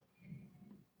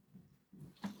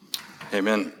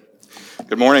Amen.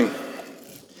 Good morning.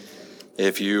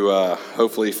 If you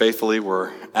hopefully faithfully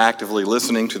were actively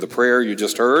listening to the prayer you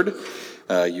just heard,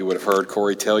 you would have heard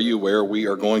Corey tell you where we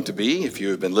are going to be. If you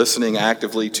have been listening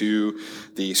actively to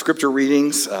the scripture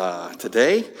readings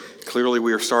today, clearly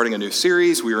we are starting a new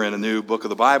series. We are in a new book of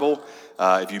the Bible.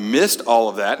 If you missed all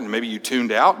of that and maybe you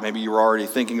tuned out, maybe you were already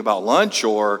thinking about lunch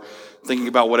or thinking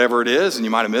about whatever it is and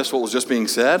you might have missed what was just being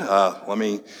said, let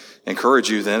me encourage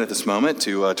you then at this moment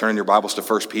to turn in your Bibles to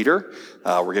 1 Peter.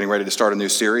 We're getting ready to start a new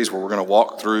series where we're going to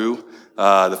walk through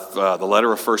the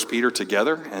letter of 1 Peter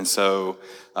together. And so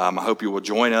I hope you will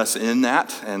join us in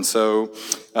that. And so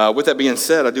with that being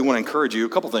said, I do want to encourage you a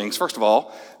couple things. First of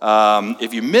all,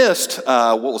 if you missed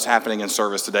what was happening in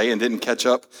service today and didn't catch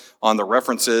up on the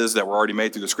references that were already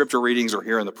made through the scripture readings or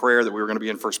here in the prayer that we were going to be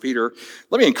in 1 Peter,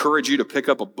 let me encourage you to pick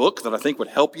up a book that I think would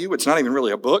help you. It's not even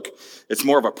really a book. It's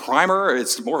more of a primer.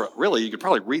 It's more, really, you could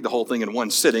probably read the whole thing in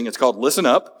one sitting. It's called Listen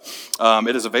Up.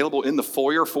 It is available in the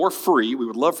foyer for free. We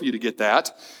would love for you to get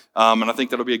that. And I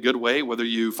think that'll be a good way, whether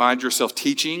you find yourself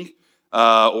teaching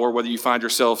or whether you find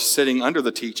yourself sitting under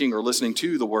the teaching or listening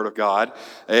to the Word of God.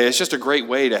 It's just a great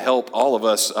way to help all of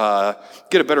us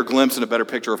get a better glimpse and a better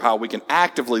picture of how we can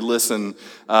actively listen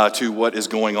to what is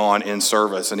going on in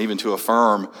service and even to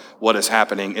affirm what is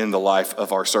happening in the life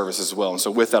of our service as well. And so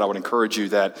with that, I would encourage you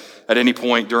that at any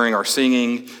point during our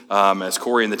singing, as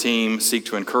Corey and the team seek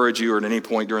to encourage you, or at any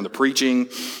point during the preaching,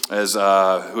 as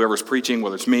whoever's preaching,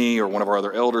 whether it's me or one of our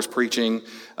other elders preaching,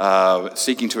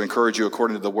 seeking to encourage you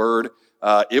according to the Word,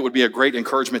 it would be a great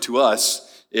encouragement to us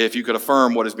if you could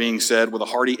affirm what is being said with a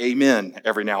hearty amen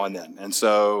every now and then. And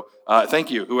so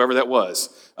thank you, whoever that was.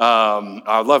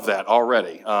 I love that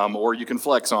already. Or you can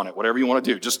flex on it, whatever you want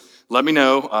to do. Just let me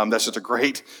know. That's just a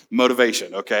great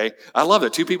motivation, okay? I love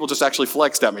it. 2 people just actually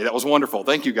flexed at me. That was wonderful.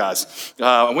 Thank you, guys. We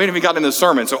haven't even gotten into the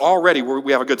sermon, so already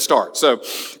we have a good start. So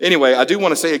anyway, I do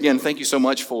want to say again, thank you so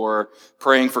much for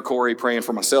praying for Corey, praying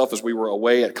for myself as we were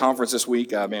away at conference this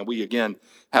week. Man, we again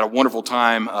had a wonderful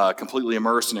time, completely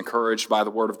immersed and encouraged by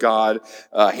the Word of God,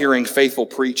 hearing faithful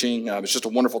preaching. It was just a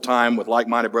wonderful time with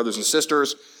like-minded brothers and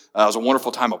sisters. It was a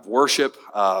wonderful time of worship.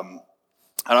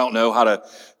 I don't know how to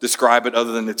describe it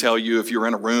other than to tell you if you're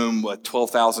in a room with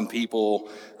 12,000 people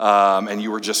and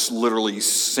you were just literally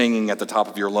singing at the top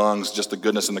of your lungs just the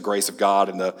goodness and the grace of God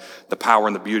and the power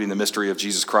and the beauty and the mystery of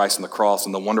Jesus Christ and the cross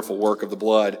and the wonderful work of the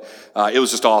blood. It was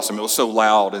just awesome. It was so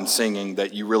loud and singing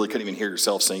that you really couldn't even hear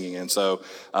yourself singing. And so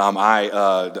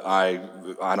I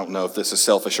don't know if this is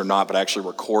selfish or not, but I actually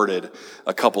recorded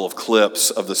a couple of clips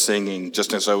of the singing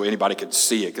just so anybody could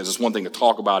see it, because it's one thing to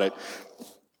talk about it.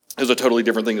 It was a totally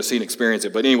different thing to see and experience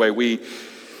it. But anyway, we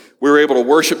were able to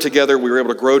worship together. We were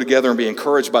able to grow together and be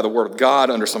encouraged by the Word of God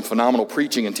under some phenomenal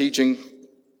preaching and teaching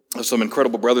of some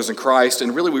incredible brothers in Christ.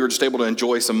 And really, we were just able to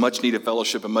enjoy some much-needed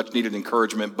fellowship and much-needed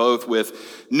encouragement, both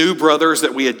with new brothers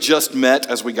that we had just met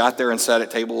as we got there and sat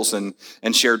at tables and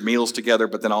shared meals together,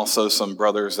 but then also some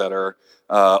brothers that are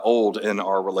old in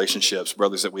our relationships,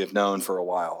 brothers that we have known for a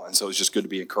while. And so it's just good to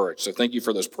be encouraged. So thank you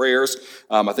for those prayers.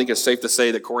 I think it's safe to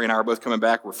say that Corey and I are both coming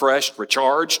back refreshed,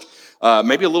 recharged,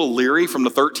 maybe a little leery from the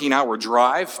 13-hour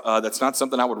drive. That's not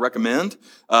something I would recommend.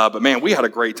 But man, we had a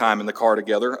great time in the car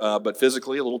together, but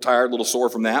physically a little tired, a little sore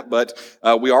from that. But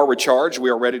we are recharged. We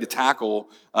are ready to tackle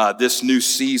this new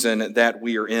season that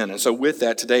we are in. And so with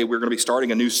that, today we're going to be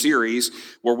starting a new series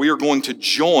where we are going to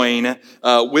join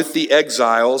with the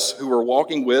exiles who are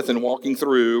walking with and walking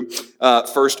through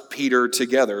 1 Peter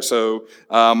together. So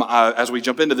as we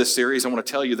jump into this series, I want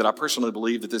to tell you that I personally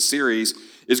believe that this series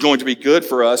is going to be good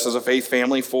for us as a faith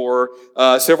family for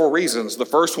several reasons. The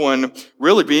first one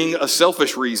really being a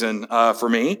selfish reason for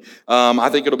me. I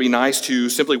think it'll be nice to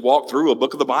simply walk through a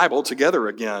book of the Bible together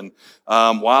again.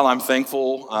 While I'm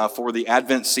thankful for the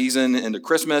Advent season into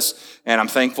Christmas, and I'm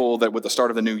thankful that with the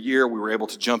start of the new year, we were able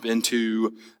to jump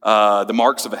into the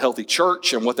marks of a healthy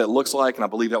church and what that looks like. And I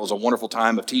believe that was a wonderful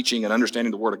time of teaching and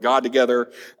understanding the Word of God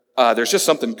together. There's just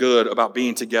something good about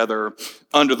being together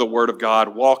under the Word of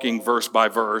God, walking verse by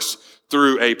verse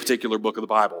through a particular book of the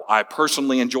Bible. I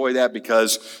personally enjoy that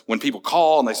because when people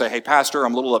call and they say, "Hey, Pastor,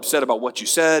 I'm a little upset about what you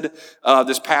said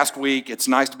this past week," it's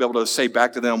nice to be able to say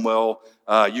back to them, well,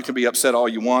 you can be upset all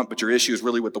you want, but your issue is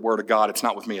really with the Word of God. It's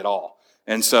not with me at all.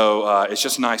 And so it's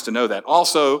just nice to know that.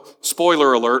 Also,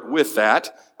 spoiler alert with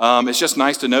that, It's just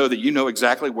nice to know that you know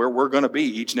exactly where we're going to be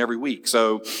each and every week.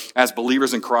 So as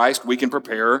believers in Christ, we can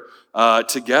prepare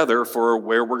together for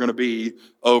where we're going to be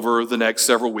over the next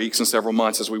several weeks and several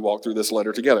months as we walk through this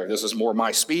letter together. This is more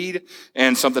my speed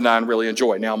and something that I really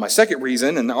enjoy. Now, my second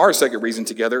reason, and our second reason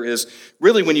together, is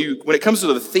really when it comes to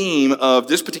the theme of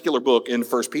this particular book in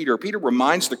 1 Peter, Peter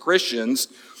reminds the Christians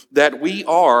that we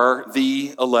are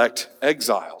the elect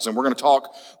exiles. And we're going to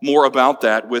talk more about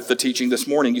that with the teaching this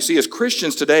morning. You see, as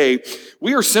Christians today,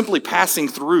 we are simply passing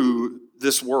through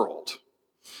this world.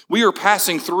 We are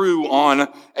passing through on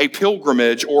a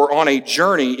pilgrimage or on a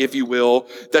journey, if you will,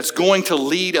 that's going to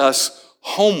lead us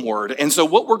homeward. And so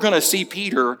what we're going to see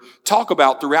Peter talk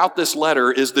about throughout this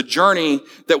letter is the journey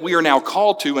that we are now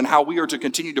called to and how we are to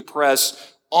continue to press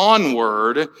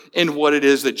onward in what it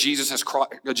is that Jesus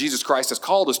Christ has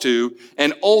called us to,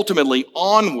 and ultimately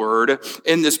onward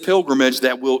in this pilgrimage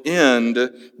that will end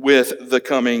with the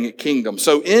coming kingdom.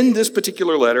 So in this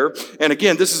particular letter, and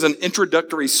again, this is an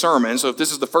introductory sermon, so if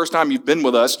this is the first time you've been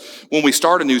with us, when we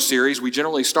start a new series, we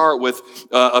generally start with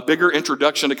a bigger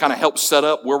introduction to kind of help set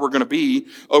up where we're going to be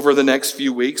over the next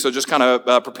few weeks, so just kind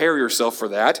of prepare yourself for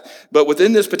that. But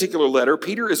within this particular letter,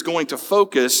 Peter is going to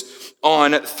focus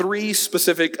on three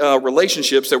specific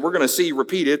relationships that we're going to see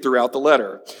repeated throughout the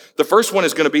letter. The first one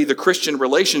is going to be the Christian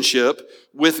relationship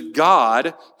with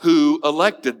God who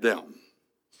elected them.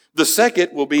 The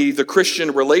second will be the Christian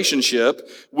relationship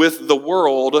with the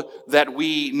world that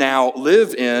we now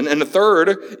live in. And the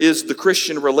third is the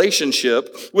Christian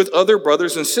relationship with other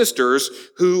brothers and sisters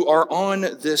who are on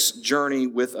this journey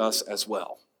with us as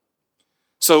well.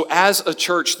 So as a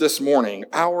church this morning,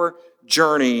 our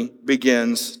journey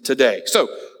begins today. So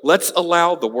let's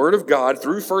allow the Word of God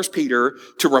through 1 Peter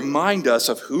to remind us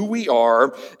of who we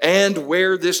are and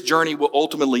where this journey will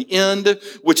ultimately end,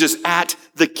 which is at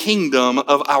the kingdom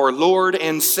of our Lord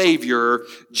and Savior,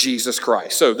 Jesus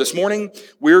Christ. So this morning,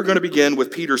 we're going to begin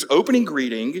with Peter's opening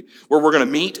greeting, where we're going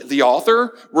to meet the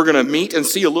author. We're going to meet and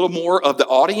see a little more of the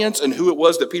audience and who it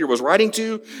was that Peter was writing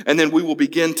to. And then we will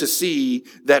begin to see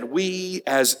that we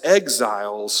as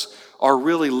exiles are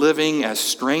really living as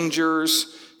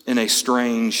strangers in a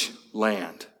strange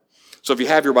land. So if you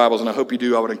have your Bibles, and I hope you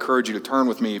do, I would encourage you to turn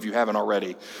with me, if you haven't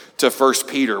already, to 1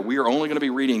 Peter. We are only going to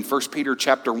be reading 1 Peter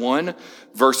chapter 1,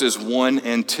 verses 1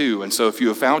 and 2. And so if you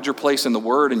have found your place in the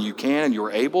Word and you can and you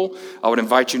are able, I would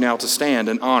invite you now to stand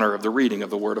in honor of the reading of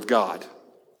the Word of God.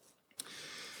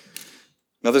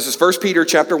 Now this is 1 Peter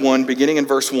chapter 1, beginning in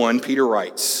verse 1. Peter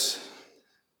writes,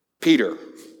 Peter,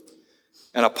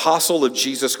 an apostle of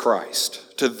Jesus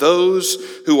Christ, to those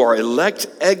who are elect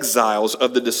exiles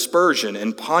of the dispersion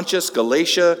in Pontus,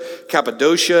 Galatia,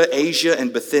 Cappadocia, Asia,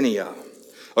 and Bithynia,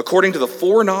 according to the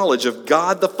foreknowledge of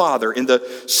God the Father in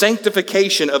the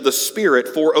sanctification of the Spirit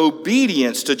for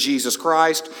obedience to Jesus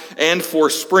Christ and for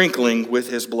sprinkling with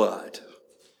his blood.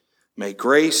 May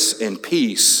grace and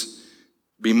peace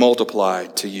be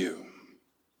multiplied to you.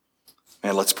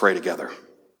 And let's pray together.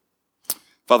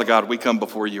 Father God, we come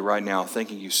before you right now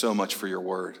thanking you so much for your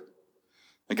word.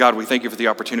 And God, we thank you for the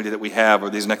opportunity that we have over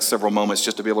these next several moments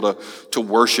just to be able to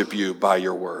worship you by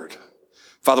your word.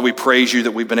 Father, we praise you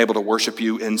that we've been able to worship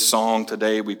you in song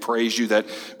today. We praise you that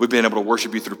we've been able to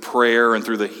worship you through prayer and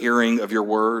through the hearing of your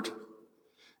word.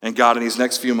 And God, in these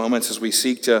next few moments, as we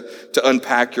seek to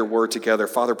unpack your word together,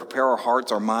 Father, prepare our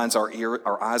hearts, our minds,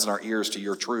 our eyes, and our ears to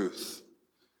your truth.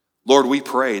 Lord, we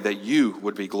pray that you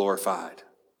would be glorified.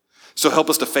 So help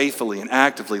us to faithfully and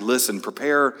actively listen,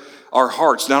 prepare our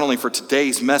hearts not only for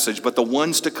today's message, but the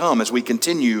ones to come as we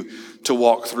continue to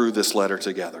walk through this letter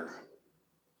together.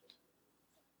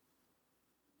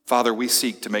 Father, we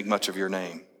seek to make much of your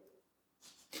name.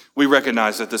 We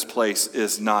recognize that this place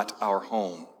is not our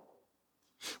home.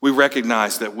 We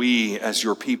recognize that we, as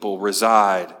your people,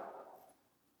 reside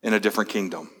in a different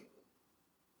kingdom.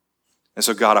 And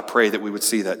so, God, I pray that we would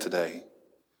see that today.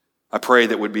 I pray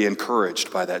that we'd be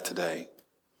encouraged by that today.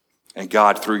 And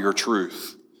God, through your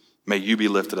truth, may you be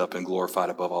lifted up and glorified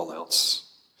above all else.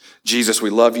 Jesus, we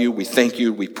love you, we thank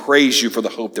you, we praise you for the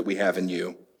hope that we have in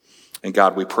you. And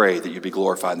God, we pray that you be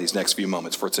glorified in these next few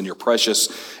moments, for it's in your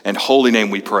precious and holy name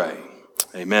we pray.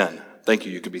 Amen. Thank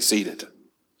you. You can be seated.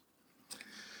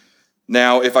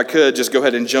 Now, if I could just go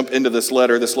ahead and jump into this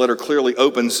letter. This letter clearly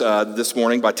opens this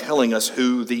morning by telling us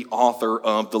who the author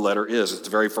of the letter is. It's the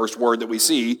very first word that we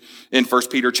see in 1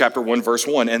 Peter chapter 1, verse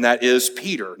 1, and that is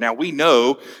Peter. Now, we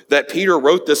know that Peter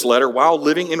wrote this letter while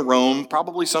living in Rome,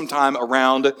 probably sometime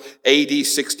around AD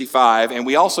 65. And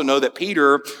we also know that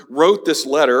Peter wrote this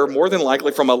letter more than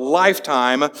likely from a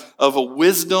lifetime of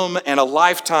wisdom and a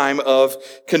lifetime of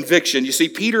conviction. You see,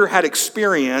 Peter had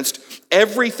experienced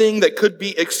everything that could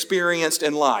be experienced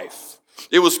in life.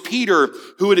 It was Peter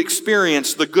who had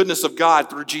experienced the goodness of God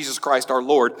through Jesus Christ our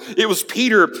Lord. It was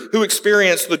Peter who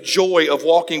experienced the joy of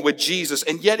walking with Jesus.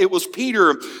 And yet it was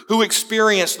Peter who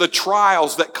experienced the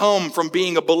trials that come from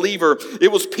being a believer.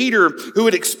 It was Peter who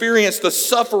had experienced the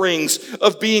sufferings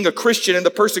of being a Christian and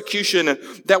the persecution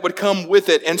that would come with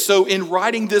it. And so in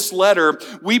writing this letter,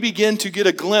 we begin to get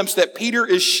a glimpse that Peter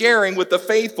is sharing with the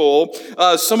faithful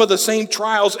some of the same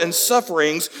trials and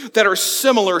sufferings that are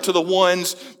similar to the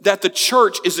ones that the church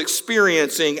is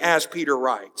experiencing as Peter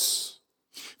writes.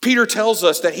 Peter tells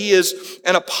us that he is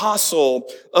an apostle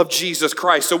of Jesus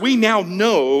Christ. So we now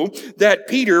know that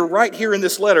Peter, right here in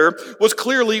this letter, was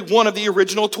clearly one of the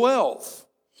original 12.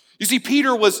 You see,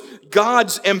 Peter was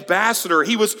God's ambassador.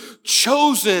 He was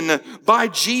chosen by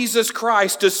Jesus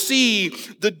Christ to see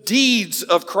the deeds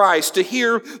of Christ, to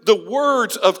hear the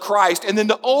words of Christ, and then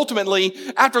to ultimately,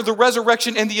 after the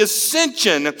resurrection and the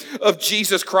ascension of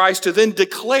Jesus Christ, to then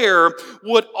declare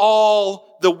what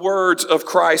all the words of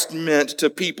Christ meant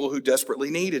to people who desperately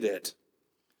needed it.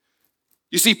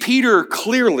 You see, Peter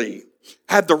clearly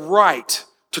had the right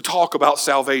to talk about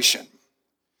salvation.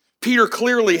 Peter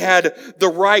clearly had the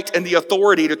right and the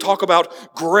authority to talk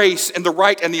about grace and the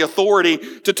right and the authority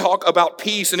to talk about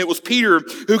peace. And it was Peter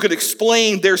who could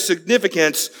explain their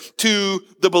significance to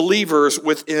the believers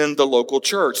within the local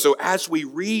church. So as we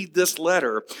read this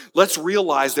letter, let's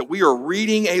realize that we are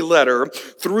reading a letter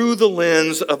through the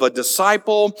lens of a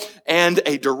disciple and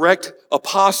a direct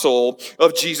apostle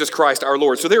of Jesus Christ our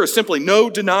Lord. So there is simply no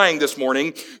denying this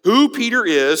morning who Peter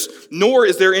is, nor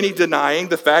is there any denying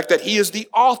the fact that he is the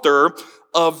author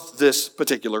of this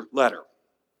particular letter.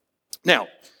 Now,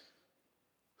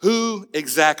 who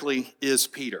exactly is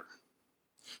Peter?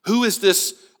 Who is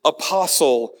this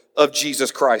apostle of Jesus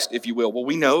Christ, if you will? Well,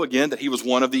 we know, again, that he was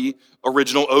one of the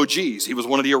original OGs. He was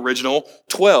one of the original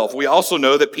 12. We also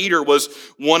know that Peter was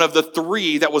one of the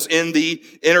 3 that was in the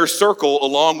inner circle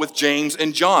along with James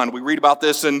and John. We read about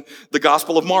this in the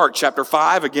Gospel of Mark, chapter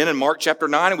 5, again in Mark chapter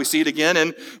 9, and we see it again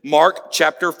in Mark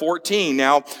chapter 14.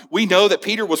 Now, we know that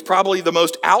Peter was probably the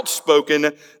most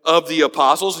outspoken of the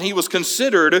apostles, and he was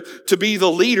considered to be the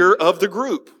leader of the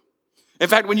group. In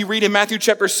fact, when you read in Matthew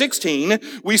chapter 16,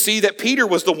 we see that Peter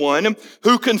was the one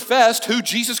who confessed who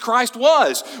Jesus Christ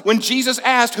was. When Jesus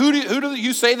asked, who do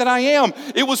you say that I am?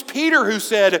 It was Peter who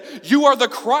said, you are the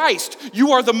Christ,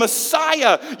 you are the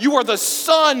Messiah, you are the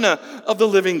Son of the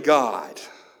living God.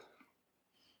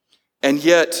 And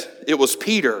yet, it was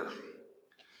Peter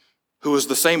who was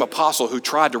the same apostle who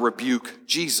tried to rebuke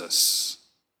Jesus.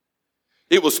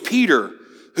 It was Peter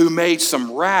who made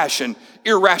some rash and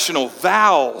irrational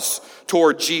vows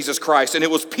toward Jesus Christ. And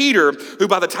it was Peter who,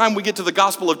 by the time we get to the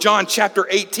Gospel of John chapter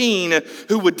 18,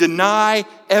 who would deny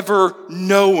ever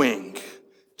knowing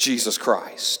Jesus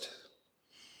Christ.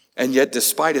 And yet,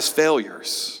 despite his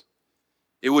failures,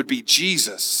 it would be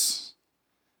Jesus,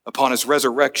 upon his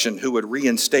resurrection, who would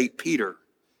reinstate Peter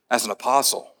as an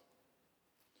apostle.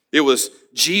 It was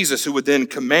Jesus who would then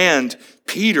command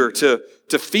Peter to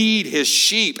feed his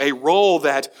sheep, a role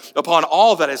that, upon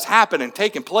all that has happened and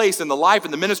taken place in the life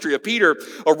and the ministry of Peter,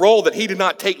 a role that he did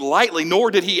not take lightly,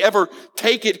 nor did he ever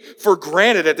take it for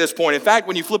granted at this point. In fact,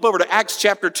 when you flip over to Acts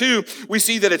chapter 2, we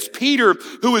see that it's Peter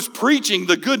who is preaching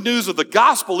the good news of the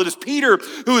gospel. It is Peter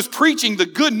who is preaching the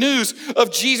good news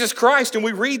of Jesus Christ. And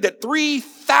we read that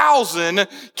 3,000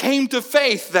 came to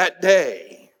faith that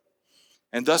day.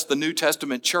 And thus the New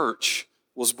Testament church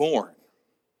was born.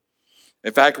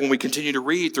 In fact, when we continue to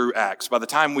read through Acts, by the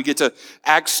time we get to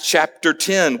Acts chapter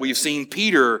 10, we've seen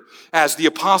Peter as the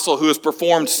apostle who has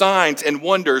performed signs and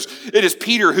wonders. It is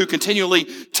Peter who continually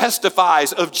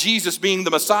testifies of Jesus being the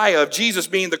Messiah, of Jesus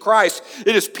being the Christ.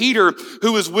 It is Peter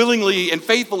who is willingly and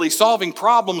faithfully solving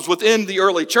problems within the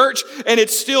early church. And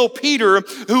it's still Peter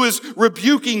who is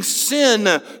rebuking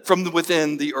sin from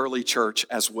within the early church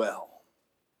as well.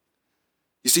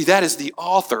 You see, that is the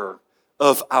author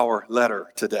of our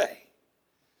letter today.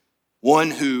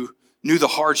 One who knew the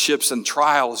hardships and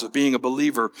trials of being a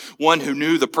believer. One who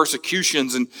knew the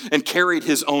persecutions and carried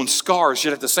his own scars.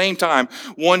 Yet at the same time,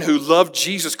 one who loved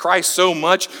Jesus Christ so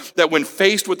much that when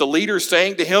faced with the leaders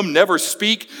saying to him, never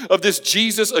speak of this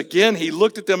Jesus again, he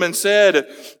looked at them and said,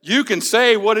 you can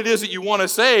say what it is that you want to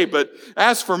say, but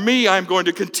as for me, I'm going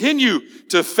to continue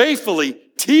to faithfully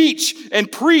teach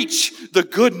and preach the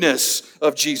goodness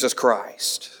of Jesus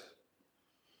Christ.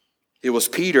 It was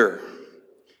Peter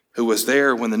who was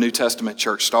there when the New Testament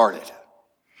church started.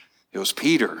 It was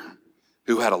Peter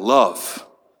who had a love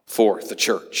for the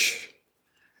church.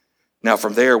 Now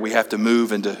from there, we have to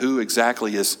move into who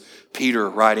exactly is Peter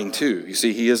writing to. You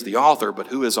see, he is the author, but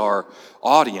who is our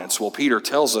audience? Well, Peter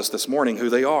tells us this morning who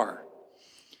they are.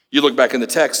 You look back in the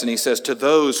text and he says, to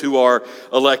those who are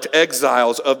elect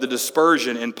exiles of the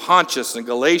dispersion in Pontus and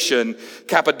Galatia, and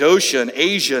Cappadocia, and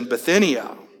Asia, and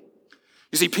Bithynia.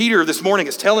 You see, Peter this morning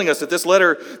is telling us that this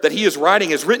letter that he is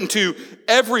writing is written to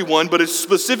everyone, but is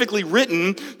specifically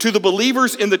written to the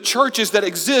believers in the churches that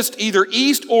exist either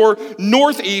east or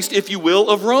northeast, if you will,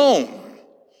 of Rome.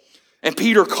 And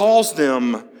Peter calls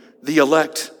them the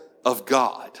elect of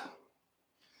God.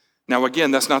 Now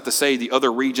again, that's not to say the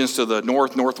other regions to the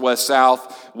north, northwest,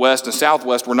 south, west, and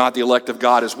southwest were not the elect of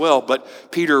God as well, but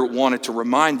Peter wanted to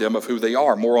remind them of who they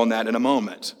are. More on that in a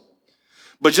moment.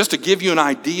 But just to give you an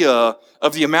idea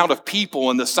of the amount of people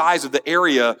and the size of the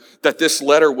area that this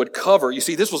letter would cover, you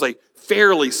see, this was a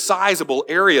fairly sizable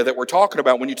area that we're talking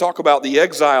about when you talk about the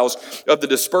exiles of the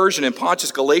dispersion in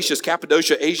Pontus, Galatia,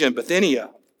 Cappadocia, Asia, and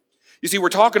Bithynia. You see, we're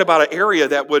talking about an area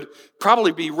that would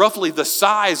probably be roughly the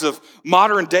size of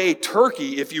modern-day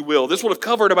Turkey, if you will. This would have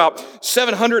covered about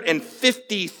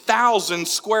 750,000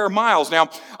 square miles.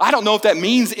 Now, I don't know if that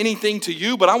means anything to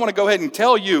you, but I want to go ahead and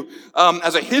tell you,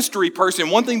 as a history person,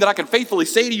 one thing that I can faithfully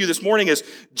say to you this morning is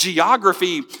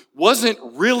geography wasn't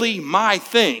really my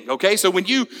thing, okay? So when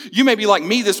you may be like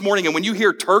me this morning, and when you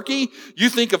hear turkey, you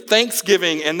think of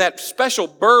Thanksgiving and that special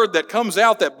bird that comes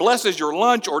out that blesses your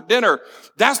lunch or dinner.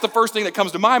 That's the first thing that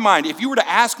comes to my mind. If you were to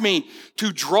ask me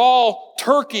to draw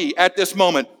turkey at this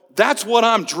moment, that's what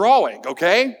I'm drawing,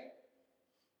 okay?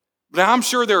 Now, I'm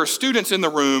sure there are students in the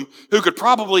room who could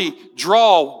probably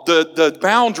draw the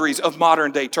boundaries of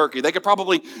modern-day Turkey. They could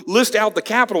probably list out the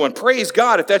capital, and praise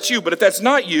God if that's you. But if that's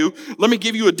not you, let me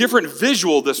give you a different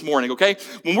visual this morning, okay?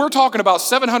 When we're talking about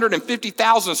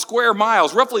 750,000 square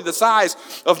miles, roughly the size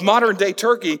of modern-day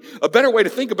Turkey, a better way to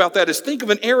think about that is think of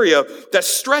an area that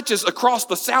stretches across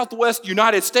the southwest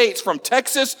United States from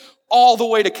Texas all the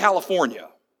way to California.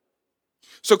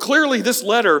 So clearly this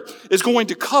letter is going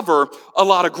to cover a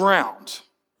lot of ground.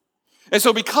 And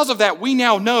so because of that, we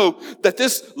now know that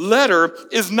this letter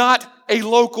is not a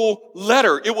local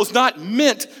letter. It was not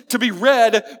meant to be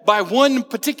read by one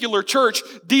particular church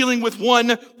dealing with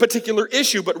one particular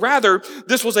issue, but rather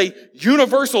this was a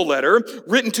universal letter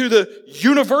written to the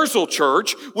universal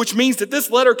church, which means that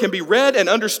this letter can be read and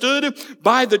understood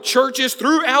by the churches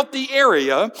throughout the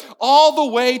area, all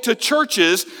the way to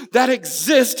churches that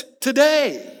exist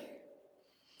today.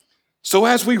 So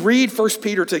as we read 1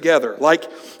 Peter together, like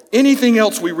anything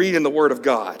else we read in the Word of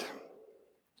God,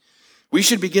 we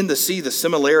should begin to see the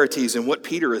similarities in what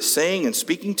Peter is saying and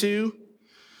speaking to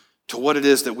what it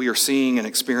is that we are seeing and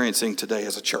experiencing today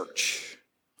as a church.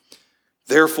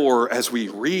 Therefore, as we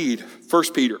read 1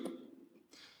 Peter,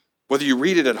 whether you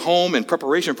read it at home in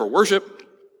preparation for worship,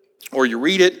 or you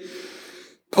read it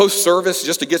post-service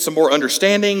just to get some more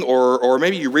understanding, or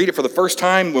maybe you read it for the first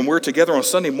time when we're together on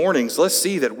Sunday mornings, let's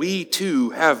see that we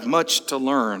too have much to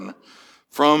learn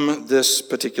from this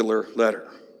particular letter.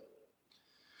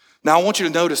 Now, I want you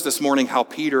to notice this morning how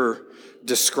Peter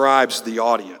describes the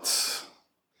audience.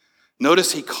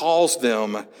 Notice he calls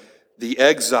them the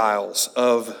exiles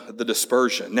of the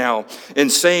dispersion. Now, in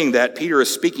saying that, Peter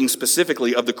is speaking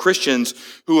specifically of the Christians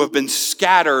who have been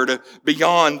scattered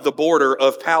beyond the border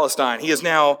of Palestine. He is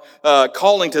now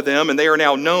calling to them, and they are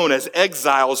now known as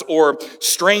exiles or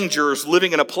strangers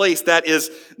living in a place that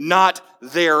is not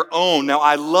their own. Now,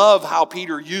 I love how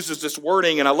Peter uses this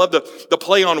wording, and I love the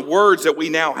play on words that we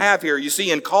now have here. You see,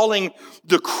 in calling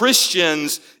the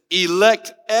Christians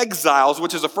elect exiles,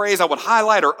 which is a phrase I would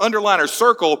highlight or underline or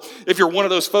circle if you're one of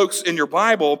those folks in your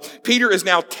Bible, Peter is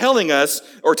now telling us,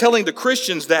 or telling the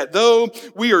Christians, that though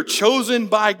we are chosen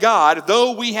by God,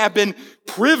 though we have been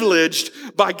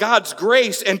privileged by God's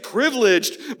grace and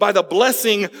privileged by the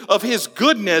blessing of His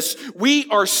goodness, we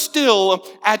are still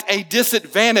at a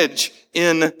disadvantage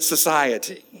in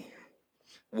society.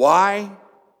 Why?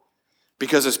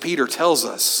 Because as Peter tells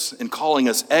us in calling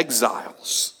us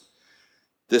exiles,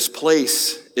 this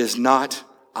place is not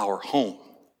our home.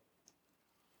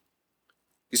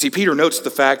 You see, Peter notes the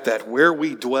fact that where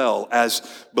we dwell as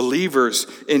believers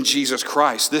in Jesus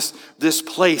Christ, this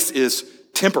place is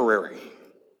temporary.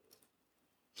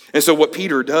 And so what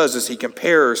Peter does is he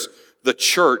compares the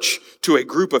church to a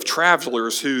group of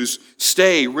travelers whose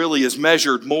stay really is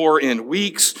measured more in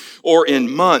weeks or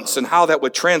in months, and how that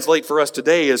would translate for us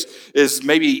today is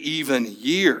maybe even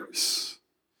years.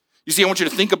 You see, I want you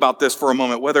to think about this for a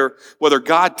moment, whether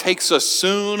God takes us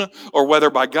soon or whether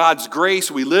by God's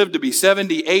grace we live to be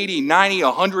 70, 80, 90,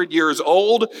 100 years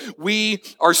old, we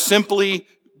are simply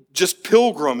just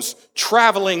pilgrims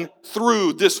traveling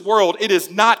through this world. It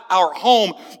is not our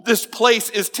home. This place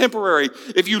is temporary.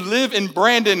 If you live in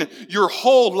Brandon your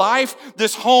whole life,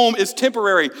 this home is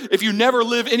temporary. If you never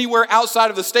live anywhere outside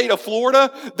of the state of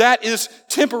Florida, that is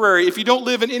temporary. If you don't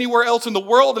live in anywhere else in the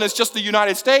world and it's just the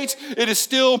United States, it is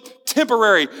still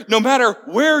temporary. No matter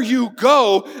where you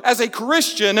go as a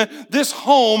Christian, this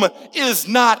home is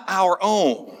not our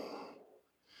own.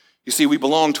 You see, we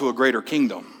belong to a greater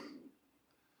kingdom.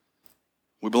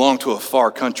 We belong to a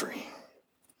far country,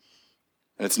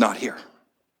 and it's not here.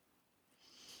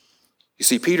 You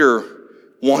see, Peter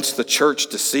wants the church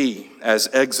to see as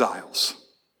exiles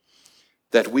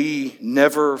that we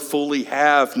never fully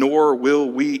have, nor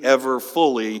will we ever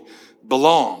fully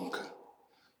belong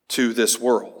to this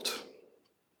world.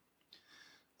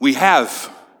 We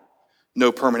have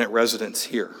no permanent residence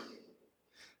here.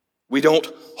 We don't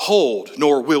hold,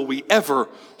 nor will we ever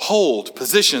hold,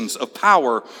 positions of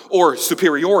power or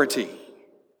superiority.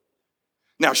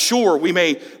 Now, sure, we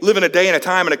may live in a day and a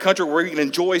time in a country where we can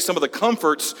enjoy some of the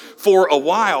comforts for a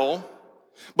while,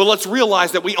 but let's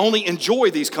realize that we only enjoy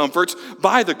these comforts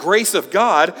by the grace of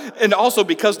God and also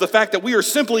because of the fact that we are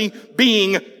simply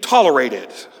being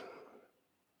tolerated.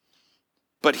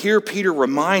 But here Peter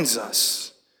reminds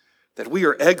us that we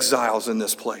are exiles in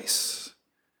this place.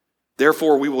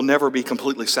 Therefore, we will never be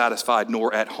completely satisfied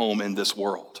nor at home in this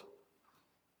world.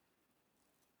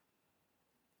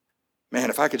 Man,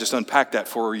 if I could just unpack that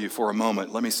for you for a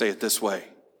moment, let me say it this way.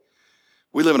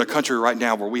 We live in a country right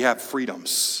now where we have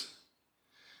freedoms.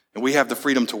 And we have the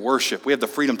freedom to worship. We have the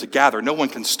freedom to gather. No one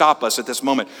can stop us at this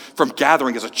moment from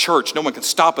gathering as a church. No one can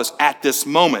stop us at this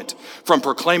moment from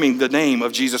proclaiming the name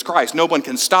of Jesus Christ. No one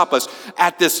can stop us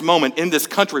at this moment in this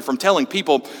country from telling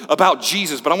people about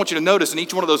Jesus. But I want you to notice in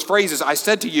each one of those phrases, I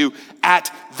said to you, at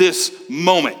this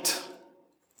moment.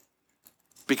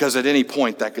 Because at any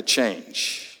point that could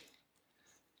change.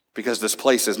 Because this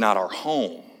place is not our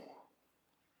home.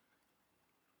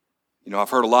 You know, I've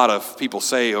heard a lot of people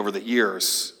say over the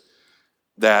years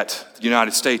that the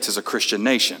United States is a Christian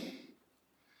nation.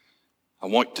 I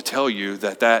want to tell you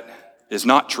that that is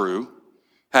not true,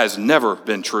 has never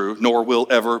been true, nor will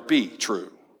ever be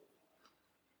true.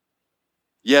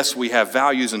 Yes, we have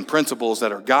values and principles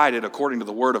that are guided according to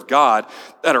the Word of God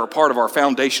that are a part of our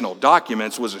foundational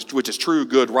documents, which is true,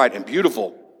 good, right, and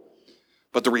beautiful.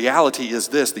 But the reality is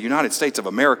this: the United States of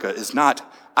America is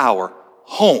not our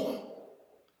home.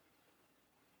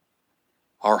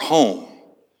 Our home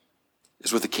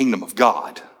is with the kingdom of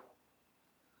God.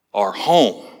 Our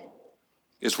home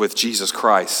is with Jesus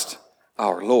Christ,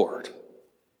 our Lord.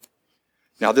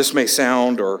 Now, this may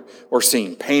sound or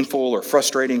seem painful or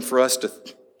frustrating for us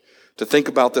to think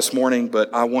about this morning,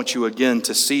 but I want you again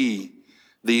to see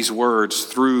these words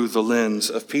through the lens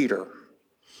of Peter.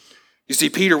 You see,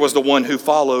 Peter was the one who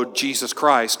followed Jesus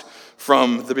Christ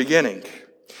from the beginning.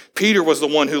 Peter was the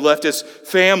one who left his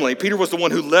family. Peter was the one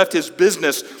who left his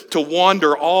business to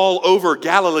wander all over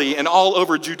Galilee and all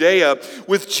over Judea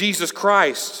with Jesus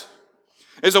Christ.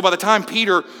 And so by the time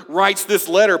Peter writes this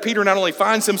letter, Peter not only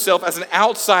finds himself as an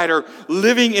outsider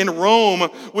living in Rome,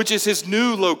 which is his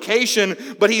new location,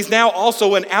 but he's now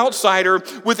also an outsider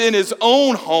within his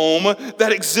own home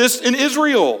that exists in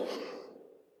Israel.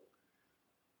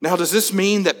 Now, does this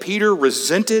mean that Peter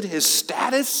resented his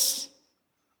status?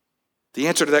 The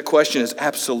answer to that question is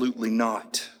absolutely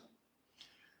not.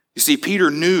 You see,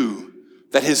 Peter knew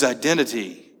that his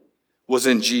identity was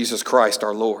in Jesus Christ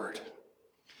our Lord.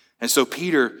 And so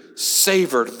Peter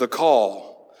savored the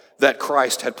call that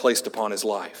Christ had placed upon his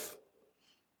life.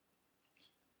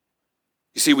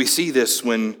 You see, we see this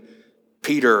when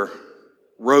Peter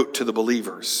wrote to the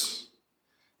believers.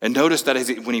 And notice that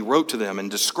when he wrote to them and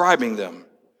describing them,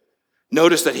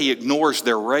 notice that he ignores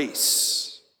their race.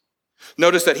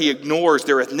 Notice that he ignores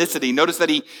their ethnicity. Notice that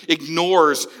he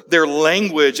ignores their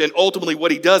language. And ultimately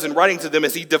what he does in writing to them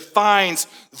is he defines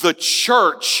the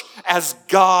church as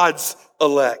God's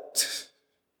elect.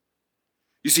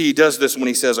 You see, he does this when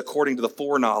he says, according to the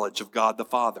foreknowledge of God the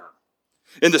Father,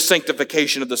 in the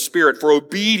sanctification of the Spirit, for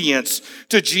obedience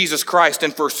to Jesus Christ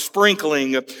and for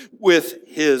sprinkling with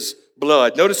his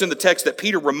blood. Notice in the text that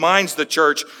Peter reminds the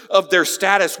church of their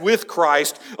status with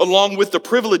Christ, along with the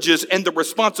privileges and the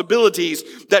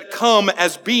responsibilities that come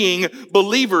as being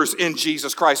believers in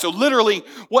Jesus Christ. So literally,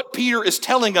 what Peter is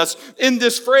telling us in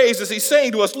this phrase is he's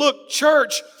saying to us, look,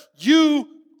 church, you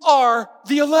are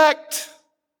the elect.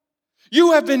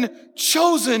 You have been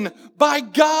chosen by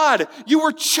God. You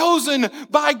were chosen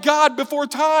by God before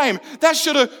time. That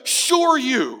should assure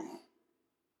you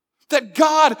That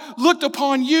God looked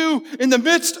upon you in the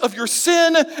midst of your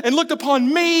sin and looked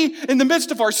upon me in the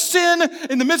midst of our sin,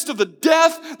 in the midst of the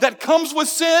death that comes with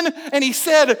sin, and he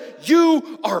said,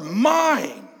 you are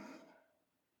mine.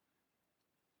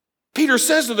 Peter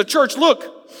says to the church,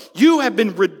 look, you have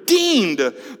been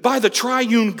redeemed by the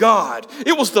triune God.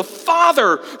 It was the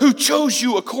Father who chose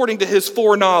you according to his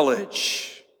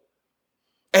foreknowledge.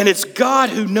 And it's God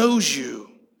who knows you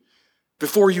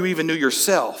before you even knew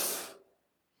yourself.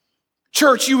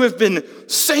 Church, you have been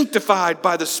sanctified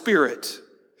by the Spirit.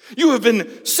 You have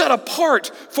been set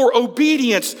apart for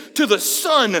obedience to the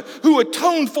Son who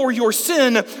atoned for your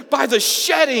sin by the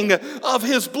shedding of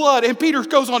his blood. And Peter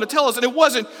goes on to tell us that it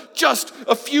wasn't just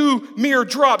a few mere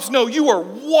drops. No, you are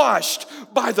washed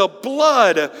by the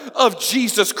blood of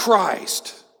Jesus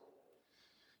Christ.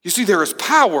 You see, there is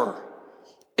power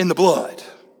in the blood.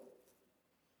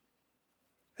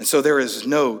 And so there is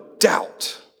no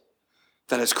doubt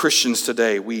that as Christians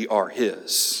today, we are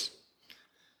his.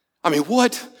 I mean,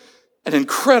 what an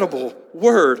incredible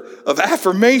word of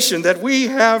affirmation that we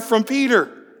have from Peter.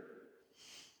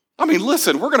 I mean,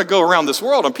 listen, we're going to go around this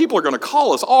world and people are going to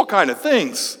call us all kinds of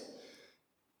things.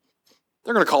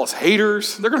 They're going to call us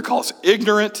haters. They're going to call us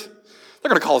ignorant. They're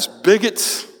going to call us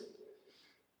bigots.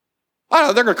 I don't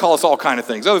know, they're going to call us all kinds of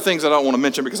things. Other things I don't want to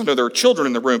mention because I know there are children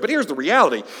in the room. But here's the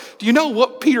reality. Do you know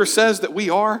what Peter says that we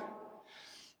are?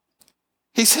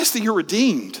 He says that you're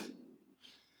redeemed.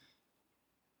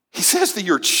 He says that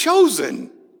you're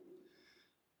chosen.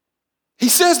 He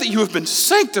says that you have been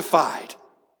sanctified,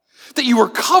 that you were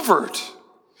covered,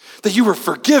 that you were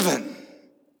forgiven.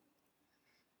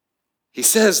 He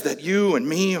says that you and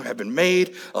me have been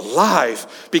made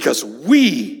alive because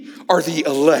we are the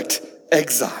elect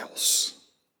exiles.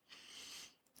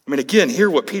 I mean, again, hear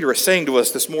what Peter is saying to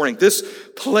us this morning. This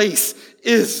place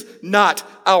is not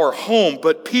our home,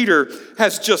 but Peter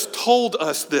has just told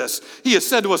us this. He has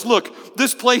said to us, look,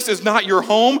 this place is not your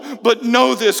home, but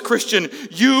know this, Christian,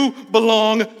 you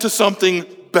belong to something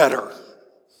better.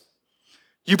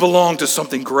 You belong to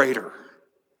something greater.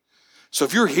 So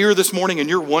if you're here this morning and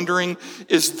you're wondering,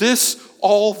 is this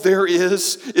all there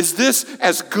is? Is this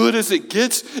as good as it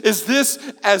gets? Is this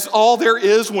as all there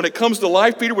is when it comes to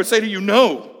life? Peter would say to you,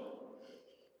 no.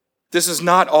 This is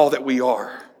not all that we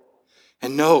are.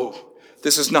 And no,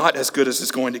 this is not as good as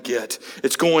it's going to get.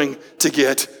 It's going to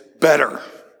get better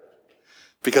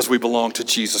because we belong to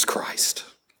Jesus Christ.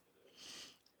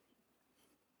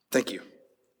 Thank you.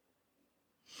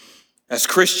 As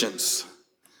Christians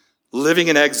living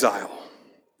in exile,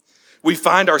 we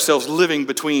find ourselves living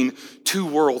between two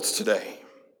worlds today.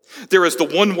 There is the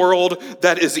one world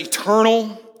that is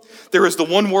eternal. There is the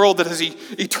one world that is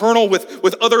eternal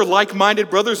with other like-minded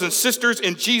brothers and sisters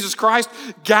in Jesus Christ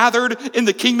gathered in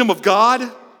the kingdom of God.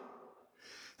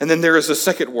 And then there is a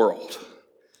second world,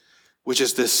 which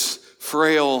is this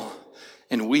frail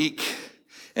and weak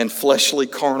and fleshly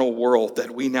carnal world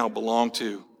that we now belong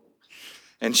to.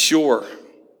 And sure,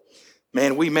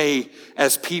 man, we may,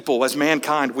 as people, as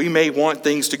mankind, we may want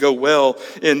things to go well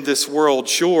in this world.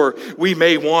 Sure, we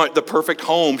may want the perfect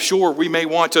home. Sure, we may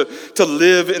want to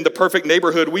live in the perfect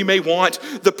neighborhood. We may want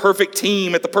the perfect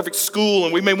team at the perfect school,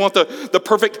 and we may want the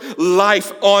perfect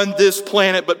life on this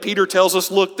planet. But Peter tells us,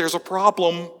 look, there's a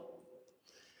problem.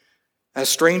 As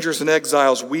strangers and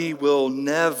exiles, we will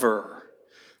never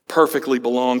perfectly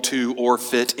belong to or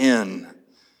fit in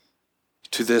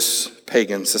to this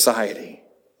pagan society.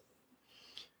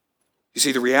 You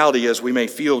see, the reality is we may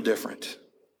feel different.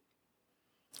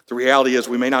 The reality is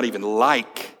we may not even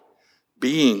like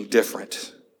being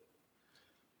different.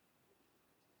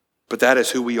 But that is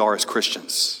who we are as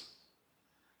Christians.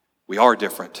 We are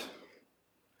different,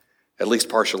 at least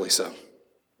partially so.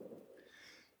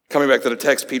 Coming back to the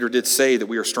text, Peter did say that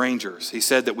we are strangers. He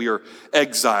said that we are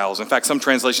exiles. In fact, some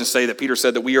translations say that Peter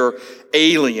said that we are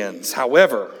aliens.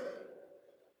 However,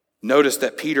 notice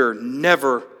that Peter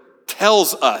never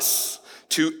tells us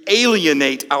to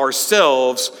alienate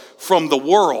ourselves from the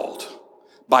world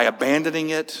by abandoning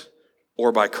it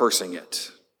or by cursing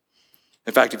it.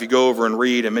 In fact, if you go over and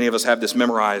read, and many of us have this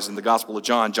memorized in the Gospel of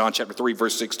John, John chapter 3,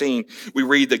 verse 16, we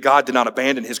read that God did not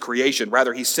abandon his creation.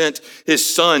 Rather, he sent his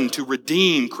Son to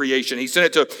redeem creation. He sent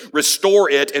it to restore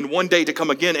it and one day to come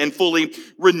again and fully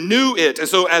renew it. And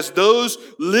so as those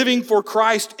living for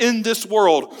Christ in this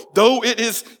world, though it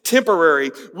is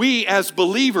temporary, we as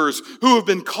believers who have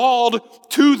been called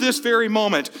to this very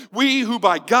moment, we who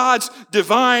by God's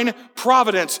divine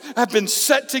providence have been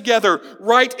set together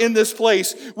right in this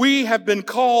place, we have been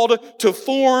called to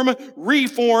form,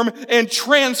 reform, and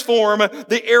transform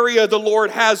the area the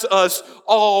Lord has us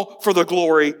all for the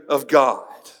glory of God.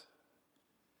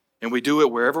 And we do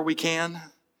it wherever we can,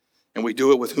 and we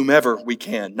do it with whomever we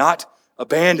can, not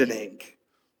abandoning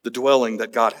the dwelling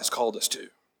that God has called us to.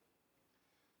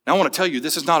 Now I want to tell you,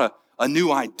 this is not a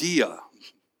new idea.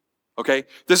 Okay?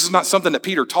 This is not something that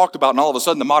Peter talked about and all of a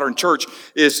sudden the modern church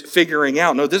is figuring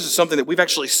out. No, this is something that we've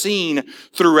actually seen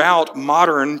throughout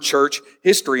modern church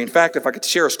history. In fact, if I could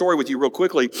share a story with you real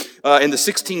quickly, in the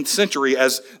 16th century,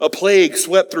 as a plague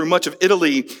swept through much of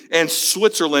Italy and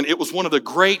Switzerland, it was one of the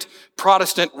great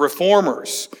Protestant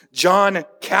reformers, John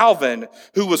Calvin,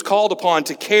 who was called upon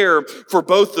to care for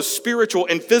both the spiritual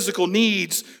and physical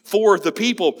needs for the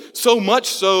people. So much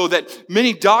so that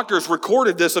many doctors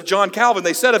recorded this of John Calvin.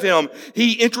 They said of him,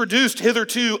 he introduced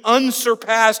hitherto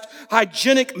unsurpassed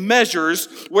hygienic measures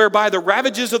whereby the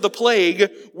ravages of the plague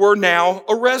were now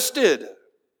arrested.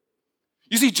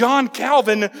 You see, John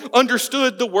Calvin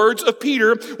understood the words of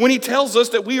Peter when he tells us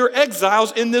that we are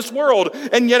exiles in this world.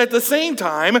 And yet at the same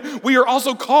time, we are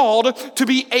also called to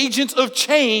be agents of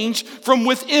change from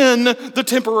within the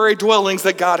temporary dwellings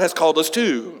that God has called us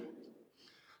to.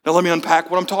 Now let me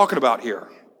unpack what I'm talking about here.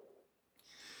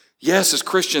 Yes, as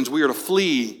Christians, we are to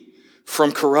flee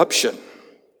from corruption.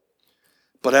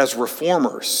 But as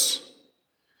reformers,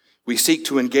 we seek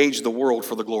to engage the world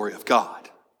for the glory of God.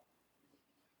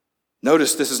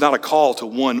 Notice this is not a call to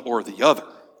one or the other,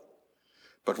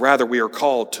 but rather we are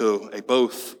called to a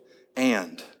both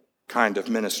and kind of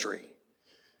ministry.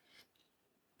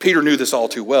 Peter knew this all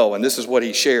too well, and this is what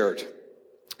he shared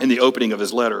in the opening of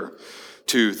his letter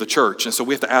to the church. And so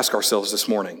we have to ask ourselves this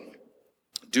morning,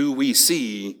 do we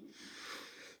see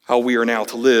how we are now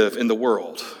to live in the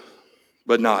world,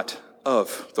 but not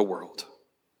of the world?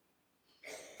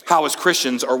 How, as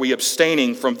Christians, are we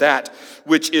abstaining from that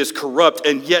which is corrupt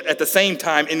and yet at the same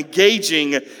time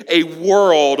engaging a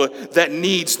world that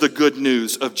needs the good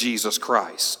news of Jesus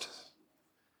Christ?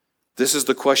 This is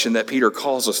the question that Peter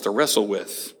calls us to wrestle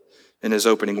with in his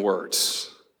opening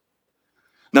words.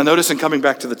 Now notice, in coming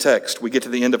back to the text, we get to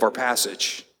the end of our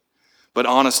passage. But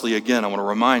honestly, again, I want to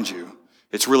remind you,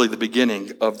 it's really the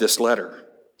beginning of this letter.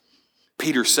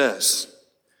 Peter says,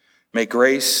 "May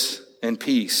grace and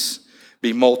peace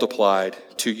be multiplied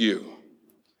to you."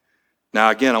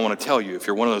 Now again, I want to tell you, if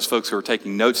you're one of those folks who are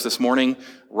taking notes this morning,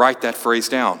 write that phrase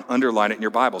down, underline it in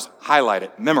your Bibles, highlight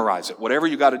it, memorize it, whatever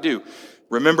you got to do.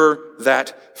 Remember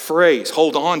that phrase,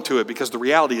 hold on to it, because the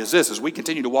reality is this: as we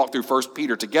continue to walk through 1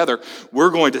 Peter together,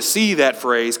 we're going to see that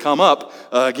phrase come up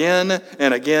again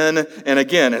and again and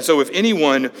again. And so if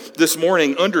anyone this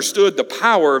morning understood the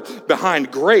power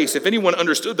behind grace, if anyone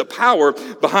understood the power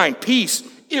behind peace,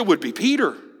 it would be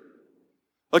Peter.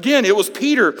 Again, it was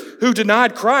Peter who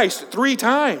denied Christ 3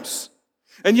 times.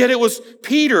 And yet it was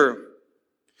Peter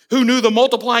who knew the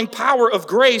multiplying power of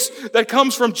grace that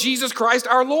comes from Jesus Christ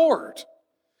our Lord.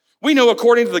 We know,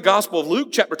 according to the Gospel of Luke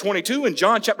chapter 22 and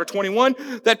John chapter 21,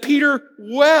 that Peter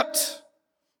wept,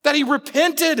 that he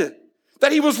repented,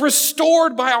 that he was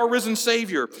restored by our risen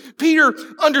Savior. Peter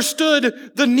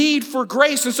understood the need for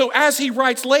grace, and so as he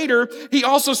writes later, he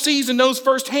also sees and knows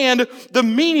firsthand the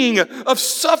meaning of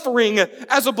suffering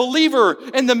as a believer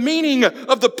and the meaning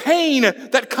of the pain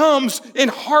that comes in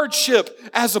hardship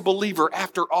as a believer.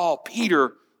 After all,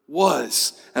 Peter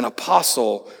was an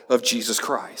apostle of Jesus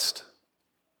Christ.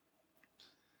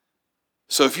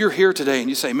 So if you're here today and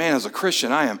you say, "Man, as a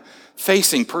Christian, I am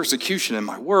facing persecution in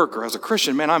my work," or "As a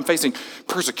Christian, man, I'm facing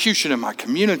persecution in my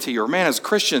community," or "Man, as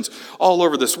Christians all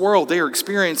over this world, they are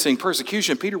experiencing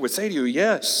persecution," Peter would say to you,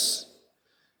 yes.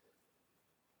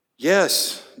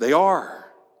 Yes, they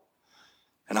are.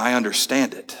 And I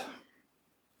understand it.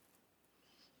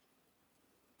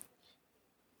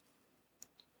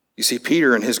 You see,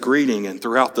 Peter in his greeting and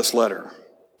throughout this letter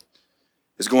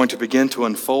is going to begin to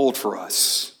unfold for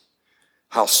us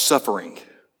how suffering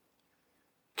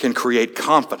can create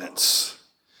confidence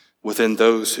within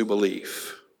those who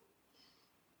believe.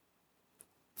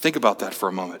 Think about that for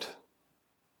a moment.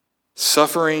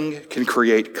 Suffering can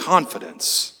create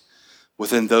confidence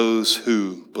within those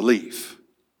who believe.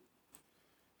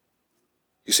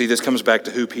 You see, this comes back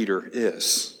to who Peter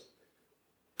is.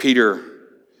 Peter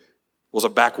was a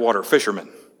backwater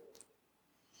fisherman.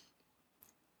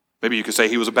 Maybe you could say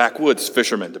he was a backwoods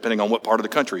fisherman, depending on what part of the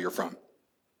country you're from.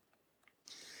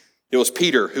 It was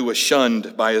Peter who was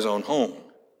shunned by his own home.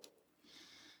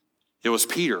 It was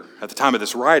Peter, at the time of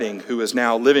this writing, who is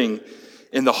now living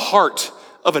in the heart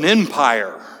of an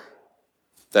empire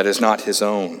that is not his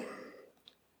own.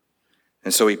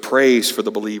 And so he prays for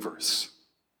the believers.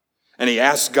 And he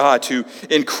asks God to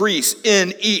increase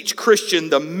in each Christian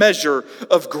the measure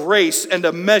of grace and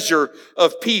a measure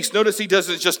of peace. Notice he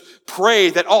doesn't just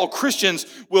pray that all Christians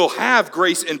will have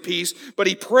grace and peace, but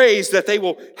he prays that they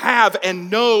will have and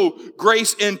know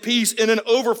grace and peace in an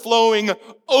overflowing,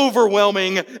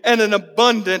 overwhelming, and an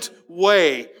abundant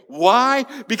way. Why?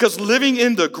 Because living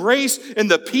in the grace and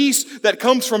the peace that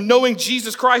comes from knowing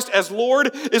Jesus Christ as Lord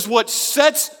is what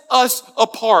sets us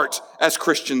apart as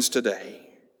Christians today.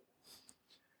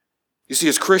 You see,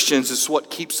 as Christians, it's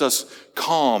what keeps us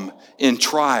calm in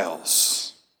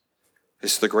trials.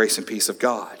 It's the grace and peace of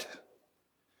God.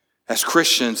 As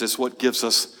Christians, it's what gives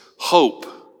us hope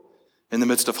in the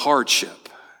midst of hardship.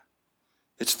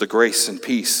 It's the grace and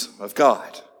peace of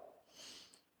God.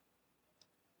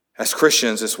 As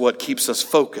Christians, it's what keeps us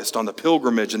focused on the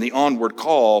pilgrimage and the onward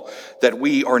call that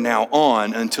we are now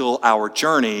on until our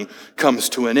journey comes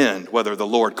to an end, whether the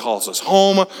Lord calls us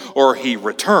home or he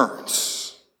returns.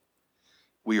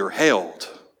 We are held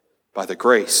by the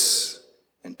grace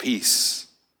and peace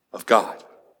of God.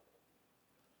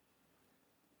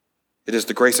 It is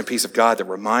the grace and peace of God that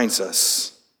reminds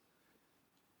us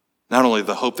not only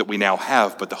the hope that we now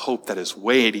have, but the hope that is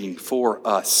waiting for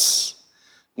us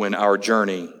when our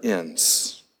journey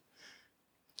ends.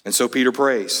 And so Peter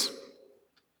prays.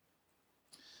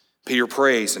 Peter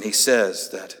prays and he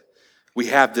says that we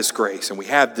have this grace and we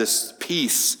have this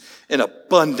peace in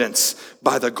abundance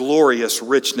by the glorious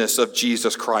richness of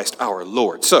Jesus Christ our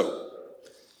Lord. So,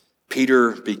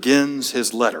 Peter begins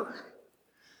his letter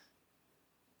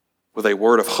with a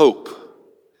word of hope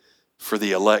for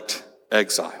the elect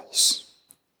exiles.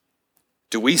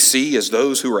 Do we see as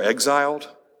those who are exiled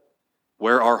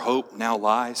where our hope now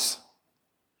lies?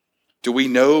 Do we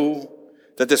know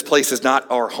that this place is not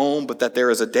our home, but that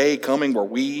there is a day coming where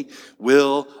we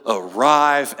will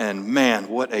arrive? And man,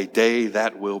 what a day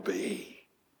that will be.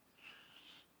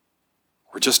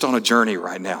 We're just on a journey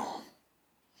right now.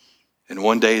 And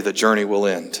one day the journey will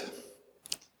end.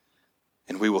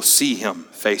 And we will see him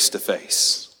face to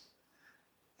face.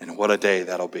 And what a day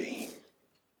that'll be.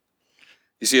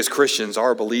 You see, as Christians,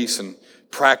 our beliefs and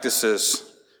practices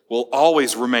will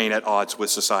always remain at odds with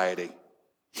society.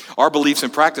 Our beliefs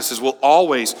and practices will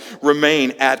always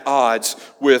remain at odds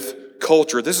with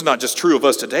culture. This is not just true of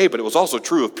us today, but it was also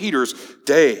true of Peter's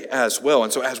day as well.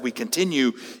 And so as we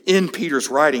continue in Peter's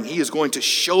writing, he is going to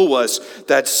show us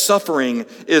that suffering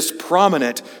is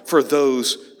prominent for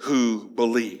those who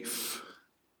believe.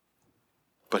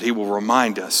 But he will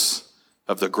remind us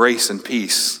of the grace and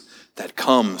peace that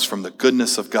comes from the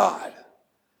goodness of God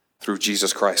through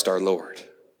Jesus Christ our Lord.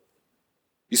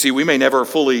 You see, we may never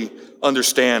fully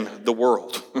understand the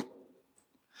world.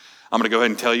 I'm going to go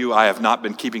ahead and tell you, I have not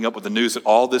been keeping up with the news at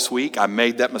all this week. I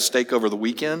made that mistake over the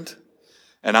weekend,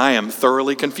 and I am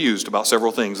thoroughly confused about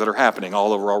several things that are happening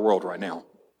all over our world right now.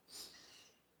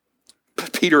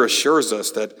 But Peter assures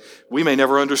us that we may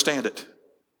never understand it,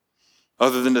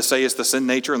 other than to say it's the sin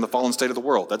nature and the fallen state of the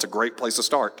world. That's a great place to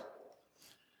start.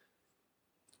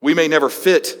 We may never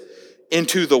fit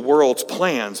into the world's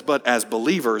plans, but as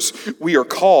believers, we are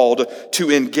called to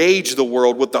engage the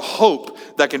world with the hope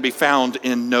that can be found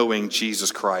in knowing Jesus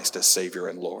Christ as Savior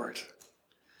and Lord.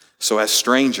 So as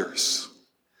strangers,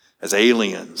 as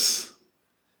aliens,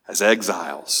 as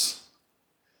exiles,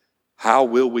 how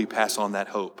will we pass on that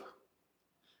hope?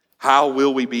 How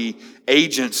will we be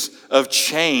agents of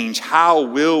change? How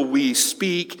will we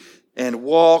speak and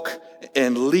walk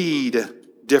and lead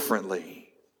differently?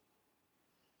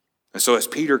 And so as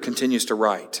Peter continues to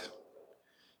write,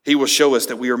 he will show us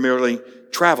that we are merely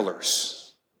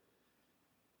travelers.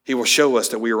 He will show us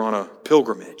that we are on a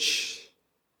pilgrimage.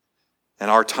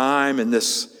 And our time in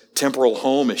this temporal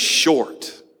home is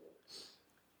short.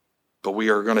 But we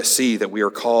are going to see that we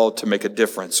are called to make a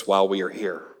difference while we are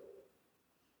here.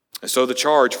 And so the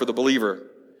charge for the believer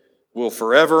will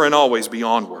forever and always be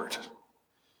onward,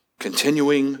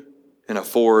 continuing in a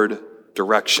forward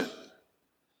direction.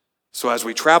 So as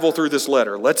we travel through this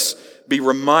letter, let's be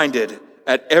reminded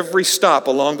at every stop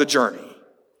along the journey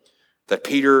that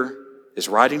Peter is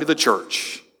writing to the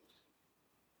church.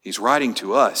 He's writing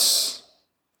to us.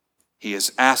 He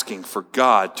is asking for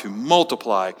God to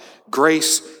multiply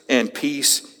grace and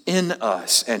peace in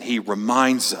us. And he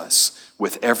reminds us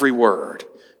with every word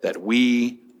that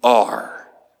we are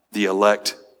the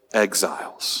elect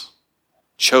exiles,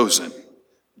 chosen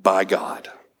by God.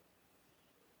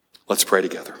 Let's pray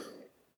together.